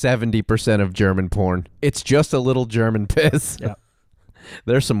 70% of German porn. It's just a little German piss. Yeah.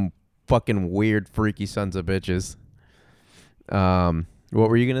 There's some fucking weird, freaky sons of bitches. What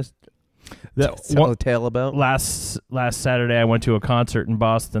were you gonna tell a tale about? Last Saturday, I went to a concert in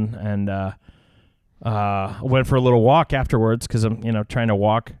Boston and went for a little walk afterwards because I'm trying to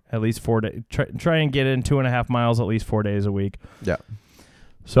walk at least 4 days. Try and get in 2.5 miles at least 4 days a week. Yeah.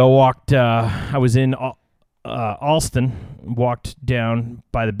 So I walked. I was in Alston. Walked down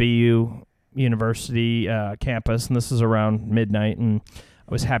by the BU University campus, and this is around midnight, and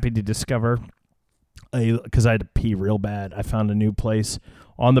I was happy to discover, because I had to pee real bad, I found a new place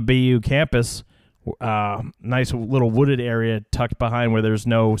on the BU campus, nice little wooded area tucked behind where there's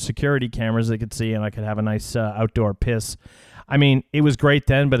no security cameras they could see, and I could have a nice outdoor piss. I mean, it was great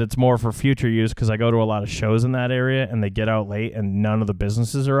then, but it's more for future use because I go to a lot of shows in that area, and they get out late, and none of the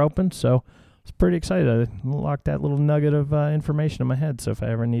businesses are open, so I was pretty excited. I locked that little nugget of information in my head, so if I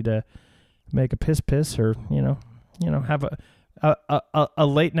ever need to make a piss or, have a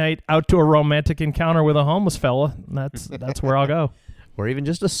late night outdoor romantic encounter with a homeless fella, that's where I'll go. Or even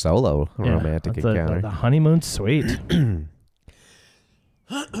just a solo romantic encounter. The honeymoon suite.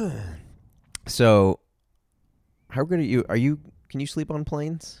 So, how good are you? Can you sleep on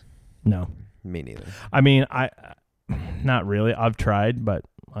planes? No. Me neither. I mean, not really. I've tried, but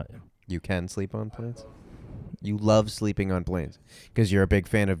You can sleep on planes? You love sleeping on planes because you're a big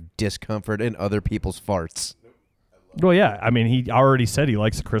fan of discomfort and other people's farts. well, yeah. I mean, he already said he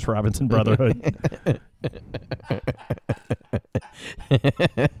likes the Chris Robinson Brotherhood.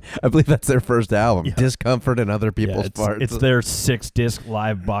 I believe that's their first album, Yeah. Discomfort and Other People's Farts. It's their 6-disc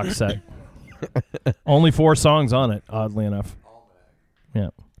live box set. Only 4 songs on it, oddly enough. Yeah.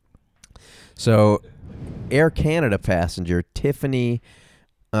 So, Air Canada passenger Tiffany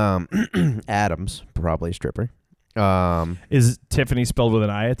Adams, probably a stripper. Is Tiffany spelled with an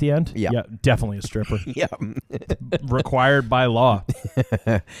I at the end? Yeah. Yeah, definitely a stripper. Yeah. Required by law.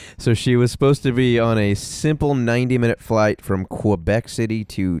 So she was supposed to be on a simple 90-minute flight from Quebec City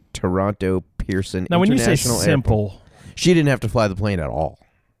to Toronto Pearson Now, when you say International simple, Airport. She didn't have to fly the plane at all.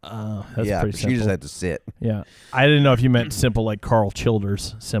 that's yeah, pretty she simple. just had to sit. Yeah. I didn't know if you meant simple like Carl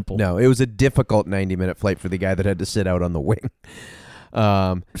Childers. Simple. No, it was a difficult 90-minute flight for the guy that had to sit out on the wing.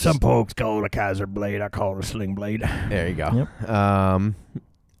 Some folks call it a Kaiser blade. I call it a sling blade. There you go. Yep.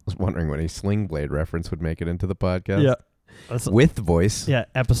 was wondering when a Sling Blade reference would make it into the podcast. Yeah. That's, With voice. yeah,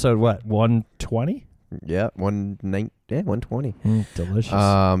 episode what? 120? Yeah, 120.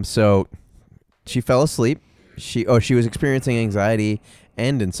 Delicious. So she fell asleep. She was experiencing anxiety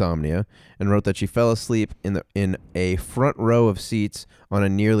and insomnia, and wrote that she fell asleep in a front row of seats on a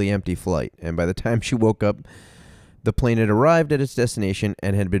nearly empty flight. And by the time she woke up, the plane had arrived at its destination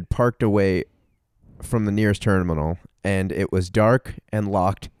and had been parked away from the nearest terminal, and it was dark and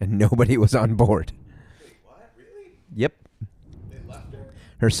locked, and nobody was on board. Wait, what? Really? Yep. They left her?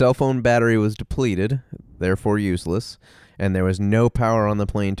 Her cell phone battery was depleted, therefore useless, and there was no power on the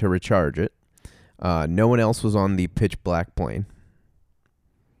plane to recharge it. No one else was on the pitch black plane.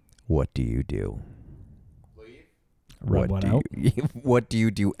 What do you do? Leave? Rub one out. What do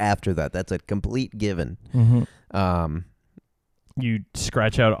you do after that? That's a complete given. Mm-hmm. You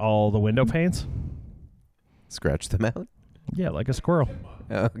scratch out all the window panes? Scratch them out? Yeah, like a squirrel.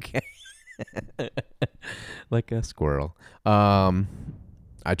 Okay. Like a squirrel.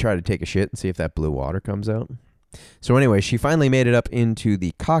 I try to take a shit and see if that blue water comes out. So anyway, she finally made it up into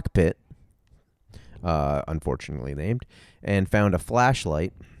the cockpit, unfortunately named, and found a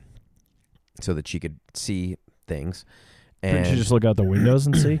flashlight so that she could see things. And Didn't you just look out the windows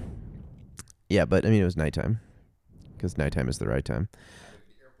and see? yeah, but I mean it was nighttime, because nighttime is the right time.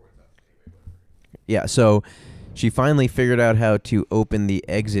 Yeah, so she finally figured out how to open the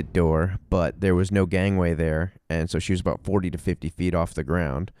exit door, but there was no gangway there, and so she was about 40 to 50 feet off the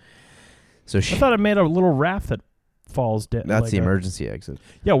ground. So I she thought it made a little raft that falls down. that's the emergency exit.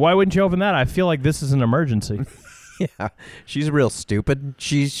 Yeah, why wouldn't you open that? I feel like this is an emergency. Yeah, she's real stupid.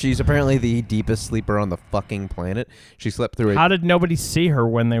 She's apparently the deepest sleeper on the fucking planet. She slept through it. How did nobody see her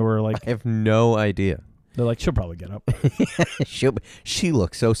when they were like... I have no idea. They're like, she'll probably get up. She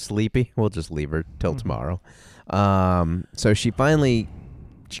looks so sleepy. We'll just leave her till tomorrow. So she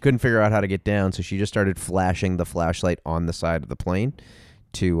couldn't figure out how to get down, so she just started flashing the flashlight on the side of the plane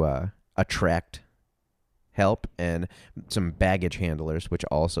to attract help and some baggage handlers, which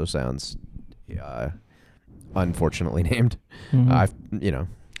also sounds unfortunately named. Mhm. I've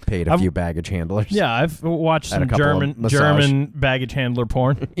paid a few baggage handlers. Yeah, I've watched Had a some couple of massage. German baggage handler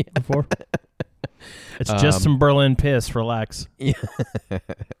porn before. It's just some Berlin piss. Relax. Yeah.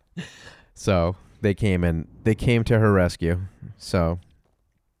 So they came to her rescue. So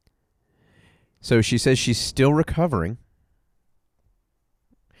she says she's still recovering.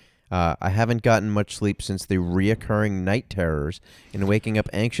 I haven't gotten much sleep since the reoccurring night terrors and waking up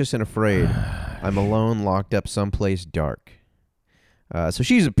anxious and afraid. I'm alone, locked up someplace dark. So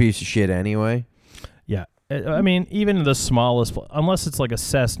she's a piece of shit anyway. Yeah. I mean, even the smallest, unless it's like a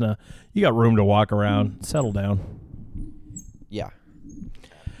Cessna, you got room to walk around. Settle down. Yeah.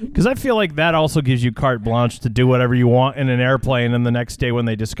 Because I feel like that also gives you carte blanche to do whatever you want in an airplane, and the next day when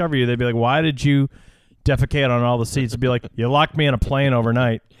they discover you, they'd be like, why did you defecate on all the seats? It'd be like, you locked me in a plane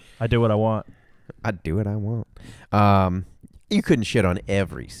overnight. I do what I want. I do what I want. You couldn't shit on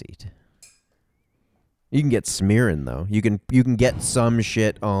every seat. You can get smearing though. You can get some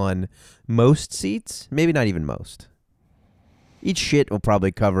shit on most seats. Maybe not even most. Each shit will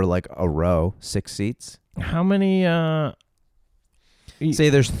probably cover like a row, 6 seats. How many? Say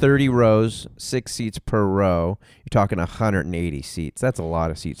there's 30 rows, 6 seats per row. You're talking 180 seats. That's a lot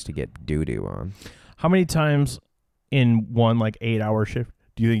of seats to get doo-doo on. How many times in one like 8-hour shift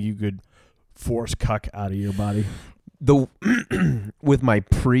do you think you could force cuck out of your body? With my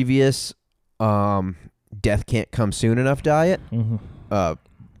previous death can't come soon enough diet,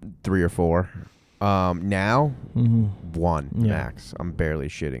 3 or 4. Now 1 max. I'm barely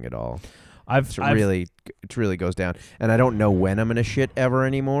shitting at all. It really goes down, and I don't know when I'm gonna shit ever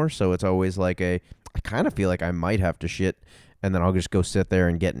anymore. So it's always like I kind of feel like I might have to shit, and then I'll just go sit there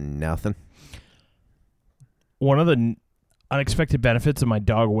and get nothing. One of the unexpected benefits of my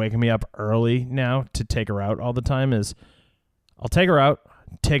dog waking me up early now to take her out all the time is I'll take her out,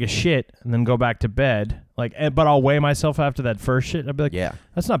 take a shit, and then go back to bed. But I'll weigh myself after that first shit. I'll be like, yeah,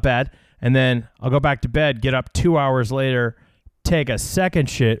 that's not bad. And then I'll go back to bed, get up 2 hours later, take a second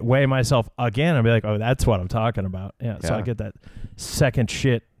shit, weigh myself again, and be like, oh, that's what I'm talking about. Yeah. So I get that second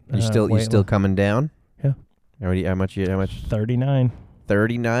shit. You still coming down? Yeah. How much? 39.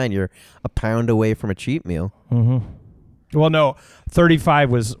 39. You're a pound away from a cheat meal. Mm-hmm. Well, no,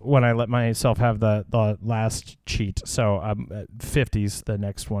 35 was when I let myself have the last cheat. So 50's the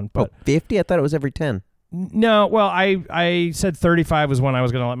next one. But 50? I thought it was every 10. No, well, I said 35 was when I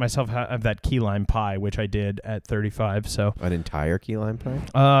was going to let myself have that key lime pie, which I did at 35. So an entire key lime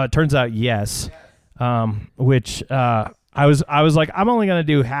pie? Turns out yes. Which I was like, I'm only going to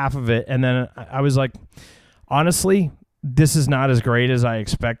do half of it, and then I was like, honestly, this is not as great as I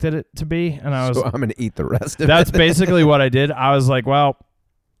expected it to be. And I was, So I'm going to eat the rest of that's it. basically what I did. I was like, well,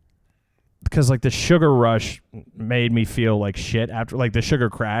 because like the sugar rush made me feel like shit after, like the sugar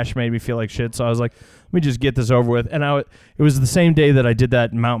crash made me feel like shit. So I was like, let me just get this over with. And it was the same day that I did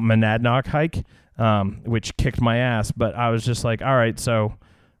that Mount Monadnock hike, which kicked my ass. But I was just like, all right, so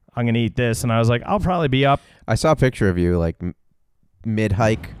I'm going to eat this. And I was like, I'll probably be up. I saw a picture of you like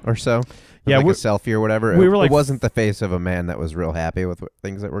mid-hike or so. With, Yeah, like we- a selfie or whatever. we it, were, like- it wasn't the face of a man that was real happy with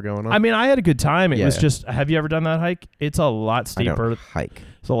things that were going on. I mean, I had a good time. It Yeah, was yeah. just, have you ever done that hike? It's a lot I don't steeper. hike.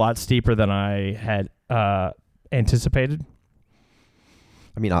 It's a lot steeper than I had anticipated.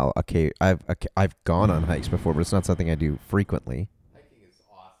 I mean, I've gone on hikes before, but it's not something I do frequently.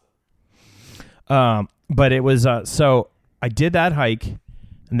 But it was so I did that hike,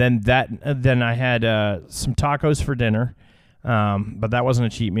 and then I had some tacos for dinner, but that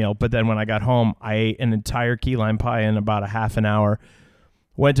wasn't a cheat meal. But then when I got home, I ate an entire key lime pie in about a half an hour.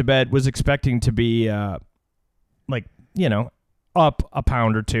 Went to bed, was expecting to be up a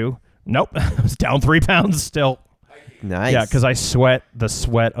pound or two. Nope, I was down 3 pounds still. Nice. Yeah, because I sweat the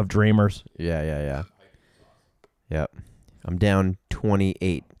sweat of dreamers. Yeah. Yep. I'm down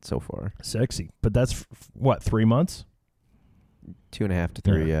 28 so far. Sexy, but that's what, 3 months? 2.5 to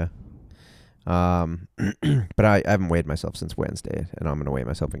 3, yeah. But I haven't weighed myself since Wednesday, and I'm gonna weigh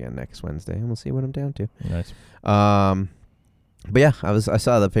myself again next Wednesday, and we'll see what I'm down to. Nice. But yeah, I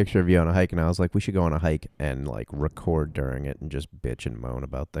saw the picture of you on a hike, and I was like, we should go on a hike and like record during it and just bitch and moan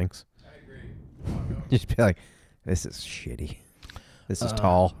about things. I agree. Just be like, this is shitty. This is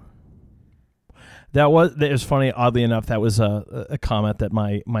tall. It was funny. Oddly enough, that was a comment that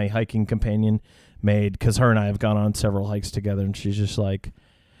my hiking companion made, because her and I have gone on several hikes together, and she was like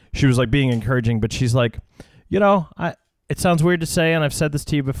being encouraging, but she's like, it sounds weird to say, and I've said this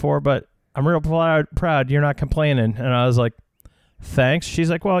to you before, but I'm real proud you're not complaining. And I was like, thanks. She's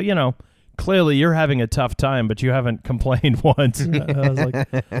like, well, clearly you're having a tough time, but you haven't complained once. I was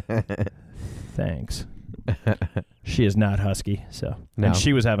like, thanks. She is not husky, so No. and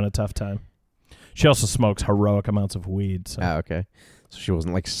she was having a tough time. She also smokes heroic amounts of weed. So Okay. So she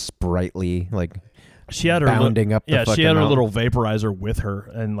wasn't like sprightly, like she had her bounding up the she had fucking her mountain. little vaporizer with her,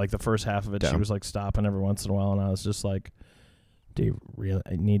 and like the first half of it, she Dumb. was like stopping every once in a while, and I was just like, "Do you really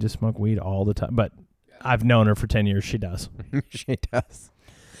need to smoke weed all the time?" But I've known her for 10 years. She does. She does.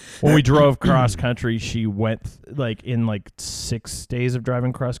 When we drove cross country, she went in 6 days of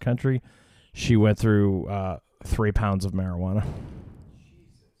driving cross country. She went through 3 pounds of marijuana.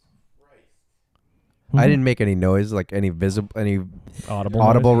 I didn't make any noise, like any audible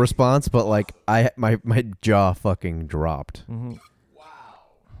audible noise. response, but like my jaw fucking dropped. Mm-hmm.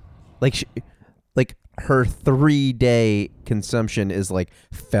 Like her 3-day consumption is like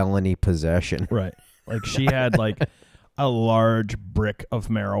felony possession. Right. Like she had like a large brick of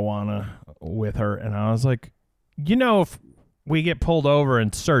marijuana with her, and I was like, if we get pulled over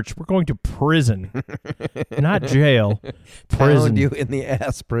and searched, we're going to prison, not jail. Pound Prison. you in the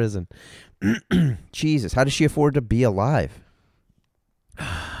ass prison. Jesus, how does she afford to be alive?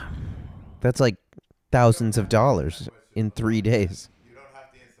 That's like thousands of dollars in 3 days. You don't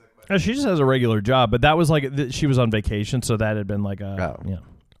have to answer the question. She just has a regular job, but that was like she was on vacation, so that had been like a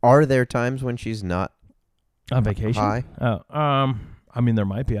Are there times when she's not on vacation. high? Oh, I mean there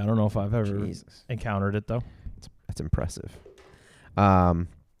might be. I don't know if I've ever Jesus, encountered it though. that's impressive.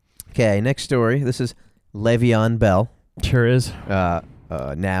 Okay, next story. This is Le'Veon Bell, Sure is.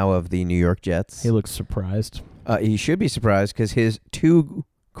 now of the New York Jets. He looks surprised. He should be surprised because his 2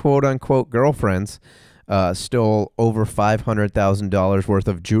 quote-unquote girlfriends stole over $500,000 worth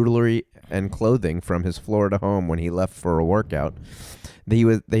of jewelry and clothing from his Florida home when he left for a workout. He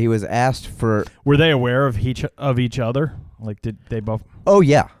was asked for. Were they aware of each other? Like, did they both? Oh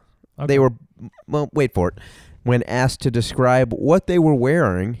yeah, Okay. they were. Well, wait for it. When asked to describe what they were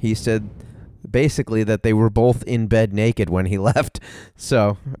wearing, he said basically that they were both in bed naked when he left.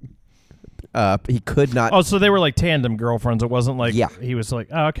 So he could not. Oh, so they were like tandem girlfriends. It wasn't like he was like,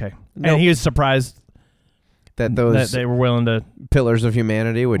 oh, okay. Nope. And he was surprised that those that they were willing to. pillars of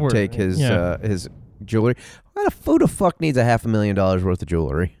humanity would Were- take his yeah. his jewelry. Who the fuck needs $500,000 worth of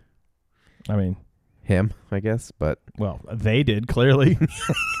jewelry? I mean, Him, I guess, but well, they did clearly.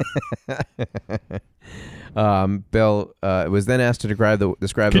 Bill was then asked to describe the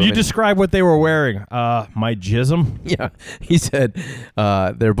Could you women- describe what they were wearing? My jism. Yeah, he said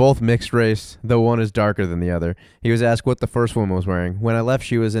they're both mixed race, though one is darker than the other. He was asked what the first woman was wearing. When I left,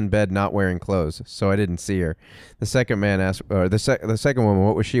 she was in bed not wearing clothes, so I didn't see her. The second man asked, or the second woman,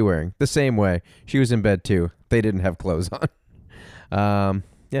 what was she wearing? The same way. She was in bed too. They didn't have clothes on.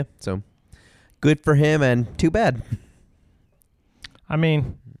 Yeah, so good for him, and too bad. I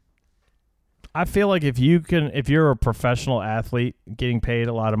mean, I feel like if you're a professional athlete getting paid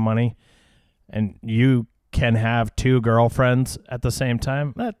a lot of money and you can have 2 girlfriends at the same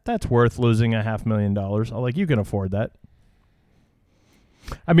time, that's worth losing $500,000. Like, you can afford that.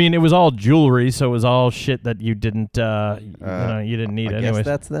 I mean, it was all jewelry, so it was all shit that you didn't you didn't need I anyways. guess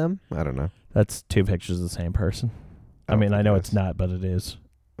that's them. I don't know. That's 2 pictures of the same person. I mean, I know it's not, but it is.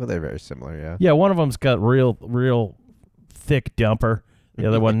 Well, they're very similar, yeah. Yeah, one of them's got real thick dumper. The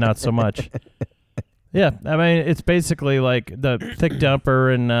other one, not so much. Yeah, I mean, it's basically like the thick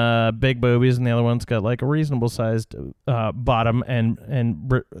dumper and big boobies, and the other one's got like a reasonable sized bottom and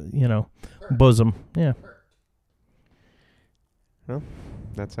bosom. Yeah. Well,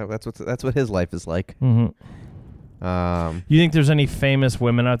 that's what his life is like. Mm-hmm. You think there's any famous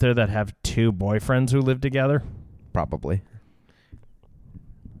women out there that have 2 boyfriends who live together? Probably.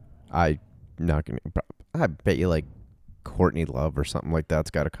 I bet you like Courtney Love or something like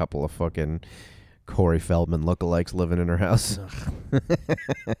that's got a couple of fucking Corey Feldman lookalikes living in her house.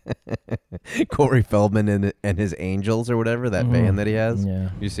 Corey Feldman and his Angels or whatever, that band that he has. Yeah.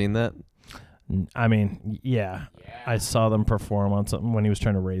 You seen that? I mean, yeah. I saw them perform on something when he was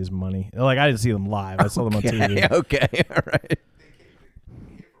trying to raise money. Like, I didn't see them live. I saw them on TV. Okay, all right.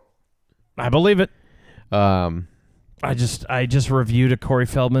 I believe it. I just reviewed a Corey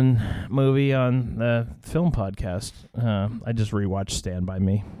Feldman movie on the film podcast. I just rewatched Stand By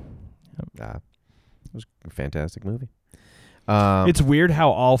Me. It was a fantastic movie. It's weird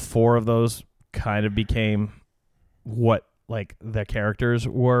how all 4 of those kind of became what like the characters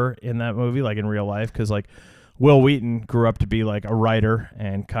were in that movie, like in real life. Because like Will Wheaton grew up to be like a writer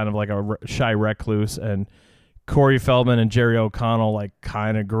and kind of like a shy recluse, and Corey Feldman and Jerry O'Connell like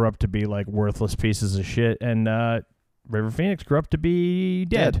kind of grew up to be like worthless pieces of shit, and River Phoenix grew up to be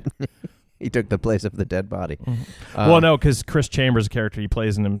dead. He took the place of the dead body. Mm-hmm. Well, no, because Chris Chambers' character he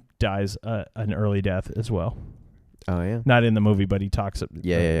plays in him dies an early death as well. Oh yeah, not in the movie, but he talks.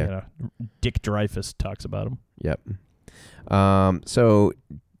 Yeah. Dick Dreyfuss talks about him. Yep. So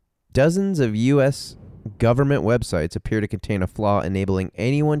dozens of U.S. government websites appear to contain a flaw enabling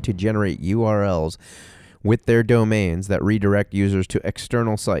anyone to generate URLs with their domains that redirect users to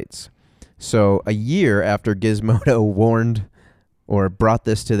external sites. So a year after Gizmodo warned or brought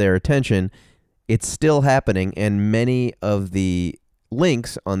this to their attention, it's still happening, and many of the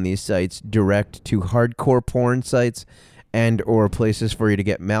links on these sites direct to hardcore porn sites and or places for you to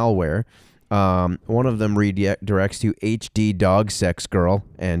get malware. One of them redirects to HD dog sex girl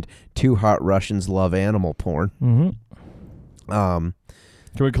and Two Hot Russians Love Animal porn. Mm-hmm. Can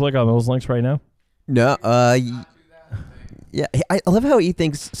we click on those links right now? No. Yeah, I love how he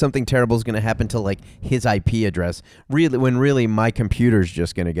thinks something terrible is going to happen to like his IP address. Really, when really my computer's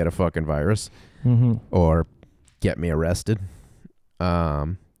just going to get a fucking virus or get me arrested.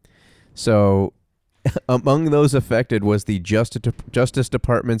 So among those affected was the Justice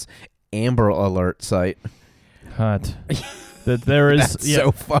Department's Amber Alert site. Hot. That there is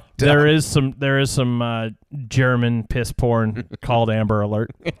so fucked there up. There is some German piss porn called Amber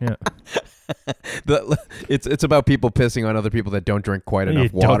Alert. Yeah. It's about people pissing on other people that don't drink quite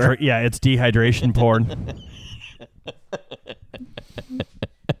enough water. It's dehydration porn.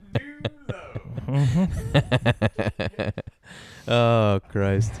 Oh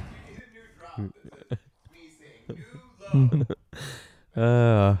Christ.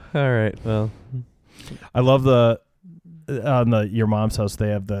 All right. Well, I love on your mom's house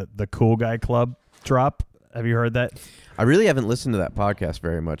they have the Cool Guy Club drop. Have you heard that? I really haven't listened to that podcast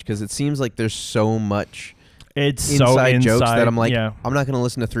very much because it seems like there's so much it's inside jokes that I'm like, yeah. I'm not going to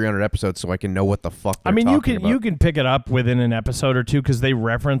listen to 300 episodes so I can know what the fuck they're I mean, talking about. you can pick it up within an episode or two because they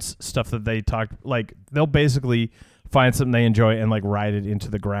reference stuff that they talked. Like they'll basically find something they enjoy and like ride it into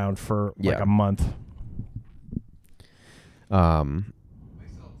the ground for like a month.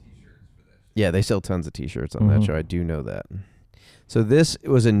 Yeah, they sell tons of T-shirts on that show. I do know that. So this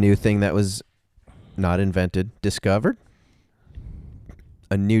was a new thing that was not invented, discovered.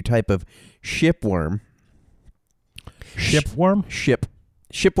 A new type of shipworm. Shipworm?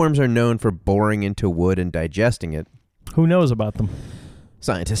 Shipworms are known for boring into wood and digesting it. Who knows about them?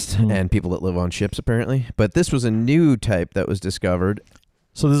 Scientists and people that live on ships, apparently. But this was a new type that was discovered.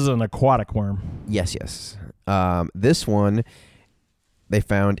 So this is an aquatic worm. Yes. This one, they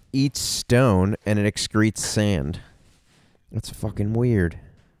found eats stone and it excretes sand. That's fucking weird.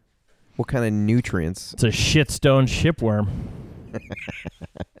 What kind of nutrients? It's a shitstone shipworm.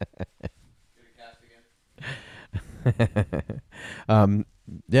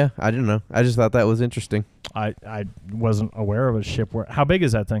 Yeah, I didn't know. I just thought that was interesting. I wasn't aware of a shipworm. How big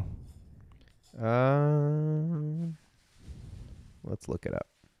is that thing? Let's look it up.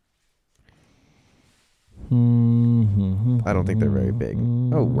 Mm-hmm. I don't think they're very big.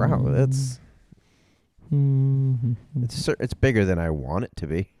 Oh wow, that's it's bigger than I want it to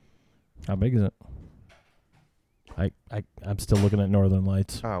be. How big is it? I'm still looking at Northern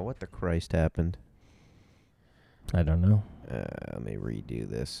Lights. Oh, what the Christ happened? I don't know. Let me redo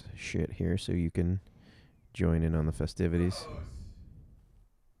this shit here so you can join in on the festivities.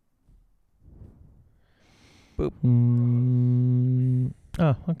 Boop.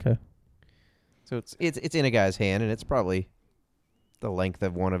 Oh, okay. So it's in a guy's hand, and it's probably the length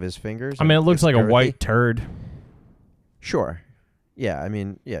of one of his fingers. I mean, it and looks it's like a girthy. white turd. Sure. Yeah, I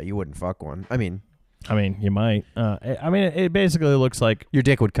mean, yeah, you wouldn't fuck one. I mean, You might. It basically looks like, your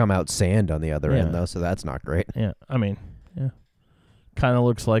dick would come out sand on the other Yeah. end, though, so that's not great. yeah. Kind of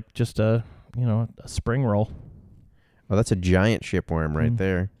looks like just a spring roll. Oh, that's a giant shipworm right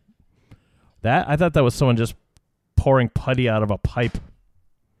there. I thought that was someone just pouring putty out of a pipe.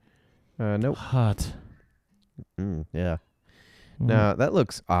 Nope. Hot. Yeah. No, that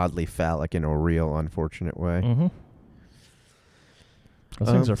looks oddly phallic in a real unfortunate way. Mm-hmm. Those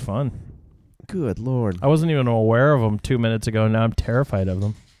things are fun. Good Lord. I wasn't even aware of them 2 minutes ago. Now I'm terrified of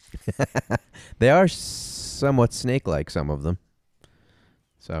them. They are somewhat snake-like, some of them.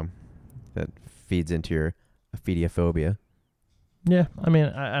 So that feeds into your ophidiophobia. Yeah, I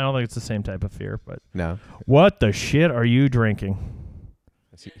don't think it's the same type of fear, but No. what the shit are you drinking?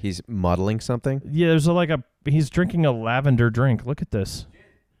 He's muddling something? Yeah, there's he's drinking a lavender drink. Look at this.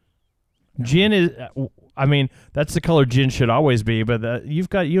 Gin is, that's the color gin should always be, but you've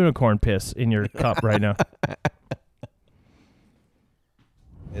got unicorn piss in your cup right now.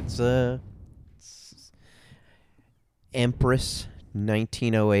 It's Empress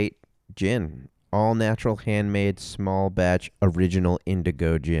 1908 gin. All natural, handmade, small batch, original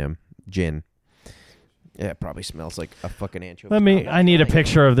indigo gin. Yeah, it probably smells like a fucking anchovy. I need a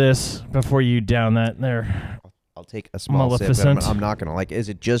picture of this before you down that there. I'll take a small sip. Maleficent. I'm not gonna like. Is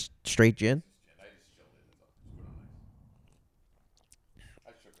it just straight gin?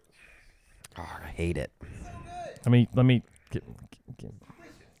 Oh, I hate it. Let me get.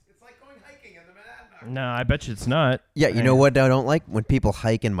 It's like going hiking in the Monadnock. No, I bet you it's not. Yeah, you know what I don't like? When people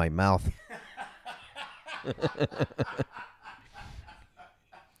hike in my mouth.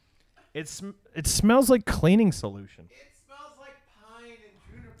 It smells like cleaning solution. It smells like pine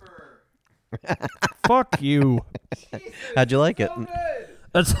and juniper. Fuck you. Jesus, How'd you like it? so good.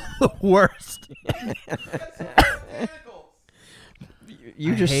 That's the worst. Got some botanicals.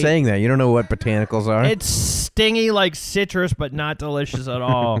 You just saying that. You don't know what botanicals are. It's stingy like citrus, but not delicious at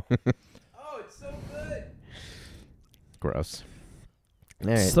all. Oh, it's so good. Gross. All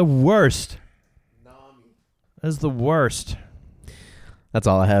It's right. the worst. Nami. That's the worst. That's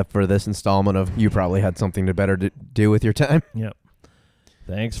all I have for this installment of You Probably Had Something to Better Do with Your Time. Yep.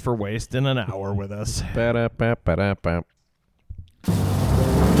 Thanks for wasting an hour with us. Ba-da-ba-ba-da-ba.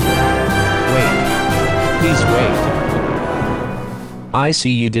 Please wait. I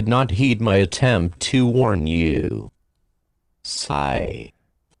see you did not heed my attempt to warn you. Sigh.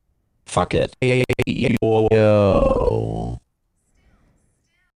 Fuck it. Yo.